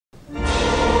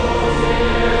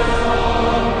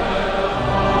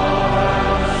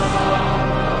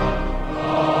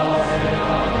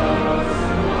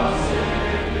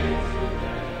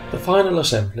final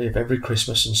assembly of every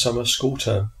Christmas and summer school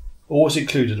term always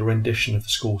included a rendition of the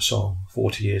school song,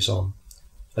 40 Years On.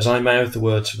 As I mouthed the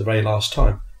words for the very last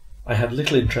time, I had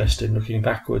little interest in looking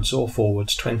backwards or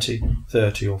forwards 20,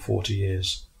 30 or 40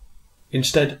 years.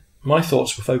 Instead, my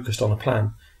thoughts were focused on a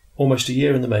plan, almost a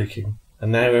year in the making,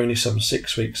 and now only some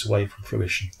 6 weeks away from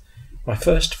fruition. My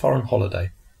first foreign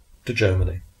holiday to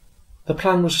Germany. The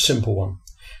plan was a simple one.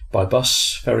 By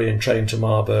bus, ferry and train to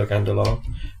Marburg An Der Lahn,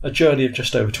 a journey of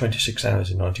just over 26 hours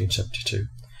in 1972.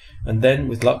 And then,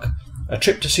 with luck, a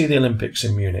trip to see the Olympics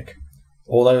in Munich.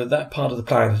 Although that part of the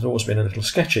plan had always been a little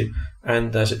sketchy,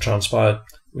 and as it transpired,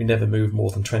 we never moved more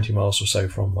than 20 miles or so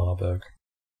from Marburg.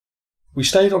 We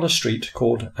stayed on a street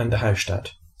called An Der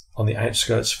Haustatt, on the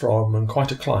outskirts from and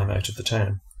quite a climb out of the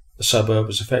town. The suburb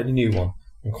was a fairly new one,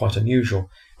 and quite unusual,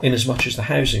 inasmuch as the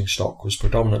housing stock was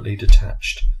predominantly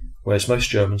detached, whereas most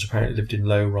Germans apparently lived in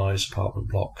low-rise apartment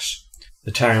blocks.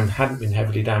 The town hadn't been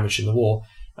heavily damaged in the war,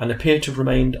 and appeared to have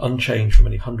remained unchanged for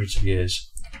many hundreds of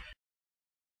years.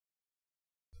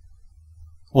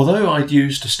 Although I'd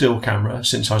used a still camera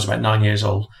since I was about 9 years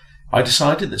old, I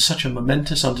decided that such a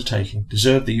momentous undertaking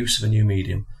deserved the use of a new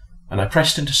medium, and I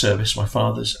pressed into service my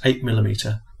father's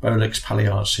 8mm Bolex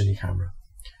Palliard cine camera.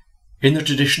 In the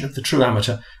tradition of the true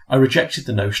amateur, I rejected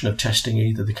the notion of testing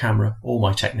either the camera or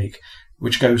my technique,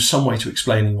 which goes some way to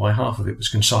explaining why half of it was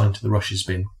consigned to the rushes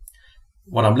bin.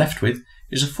 What I'm left with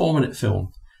is a 4-minute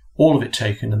film, all of it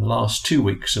taken in the last 2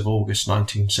 weeks of August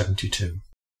 1972.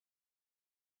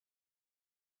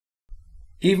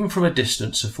 Even from a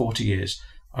distance of 40 years,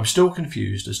 I'm still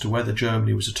confused as to whether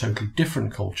Germany was a totally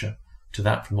different culture to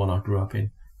that from one I grew up in,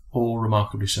 or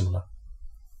remarkably similar.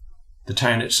 The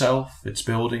town itself, its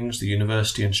buildings, the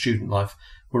university and student life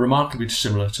were remarkably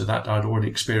similar to that I'd already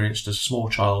experienced as a small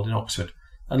child in Oxford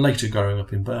and later growing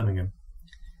up in Birmingham.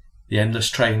 The endless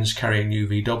trains carrying new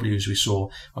VWs we saw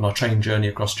on our train journey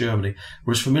across Germany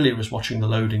were as familiar as watching the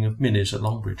loading of minis at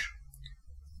Longbridge.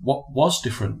 What was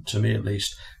different, to me at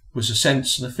least, was a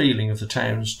sense and a feeling of the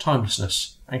town's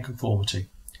timelessness and conformity.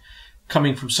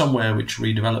 Coming from somewhere which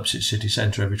redevelops its city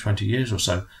centre every 20 years or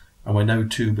so, and where no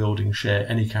two buildings share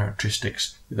any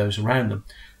characteristics with those around them,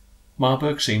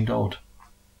 Marburg seemed odd.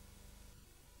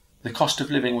 The cost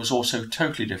of living was also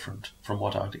totally different from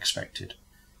what I'd expected.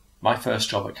 My first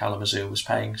job at Kalamazoo was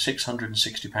paying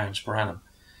 £660 per annum.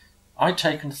 I'd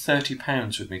taken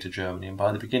 £30 with me to Germany, and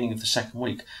by the beginning of the second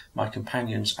week, my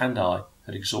companions and I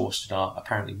had exhausted our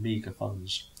apparently meagre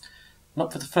funds.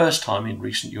 Not for the first time in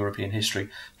recent European history,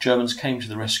 Germans came to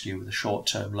the rescue with a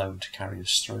short-term loan to carry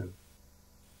us through.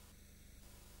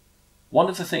 One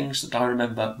of the things that I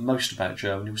remember most about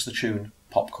Germany was the tune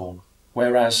Popcorn.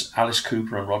 Whereas Alice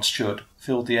Cooper and Rod Stewart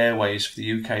filled the airways for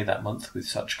the UK that month with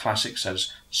such classics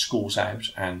as School's Out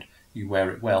and You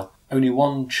Wear It Well, only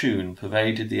one tune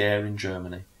pervaded the air in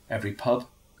Germany. Every pub,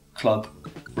 club,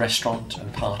 restaurant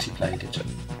and party played it,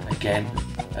 again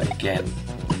and again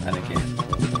and again.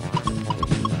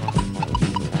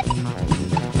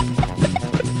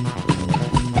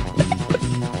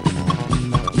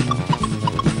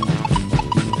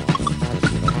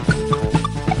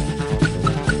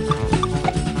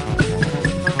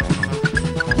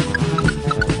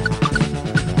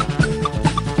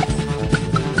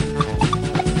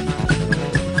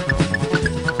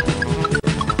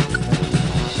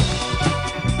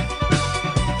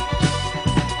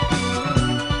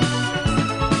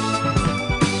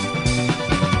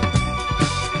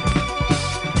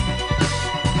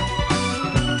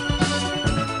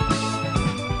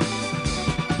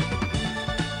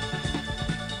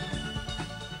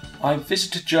 I've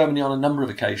visited Germany on a number of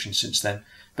occasions since then,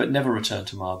 but never returned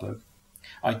to Marburg.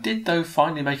 I did, though,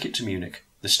 finally make it to Munich,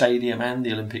 the stadium and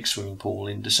the Olympic swimming pool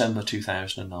in December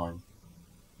 2009.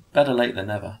 Better late than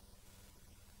never.